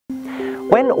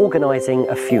When organising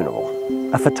a funeral,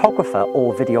 a photographer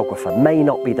or videographer may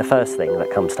not be the first thing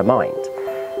that comes to mind.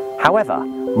 However,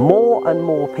 more and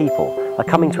more people are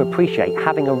coming to appreciate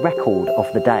having a record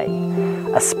of the day,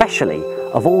 especially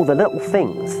of all the little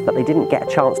things that they didn't get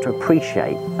a chance to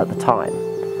appreciate at the time,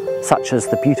 such as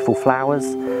the beautiful flowers,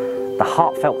 the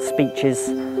heartfelt speeches,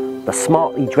 the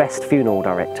smartly dressed funeral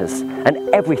directors, and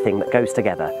everything that goes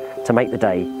together to make the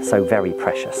day so very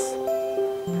precious.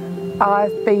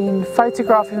 I've been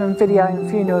photographing and videoing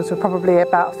funerals for probably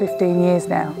about 15 years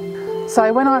now.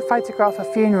 So when I photograph a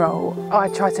funeral, I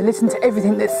try to listen to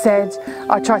everything that's said,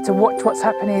 I try to watch what's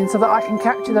happening so that I can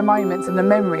capture the moments and the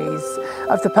memories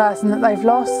of the person that they've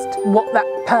lost, what that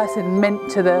person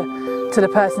meant to the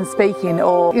person speaking,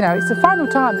 or, you know, it's the final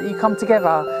time that you come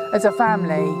together as a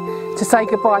family to say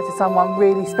goodbye to someone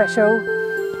really special.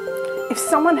 If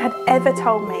someone had ever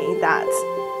told me that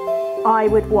I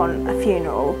would want a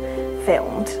funeral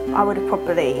filmed, I would have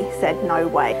probably said no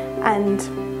way. And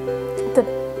the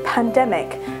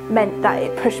pandemic meant that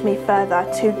it pushed me further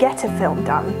to get a film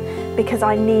done because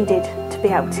I needed to be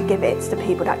able to give it to the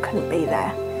people that couldn't be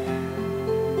there.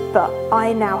 But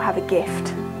I now have a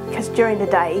gift because during the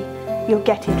day you're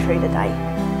getting through the day.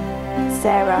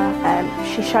 Sarah,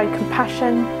 she showed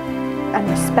compassion and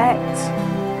respect,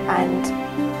 and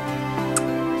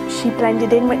she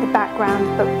blended in with the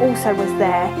background but also was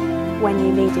there when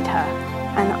you needed her,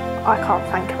 and I can't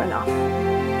thank her enough.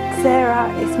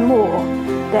 Sarah is more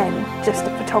than just a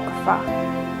photographer.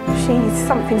 She's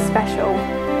something special,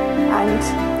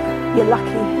 and you're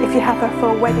lucky if you have her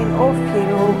for a wedding or a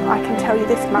funeral. I can tell you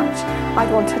this much,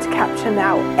 I'd want her to capture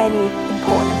now any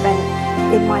important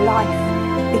event in my life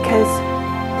because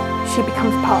she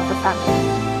becomes part of the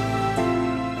family.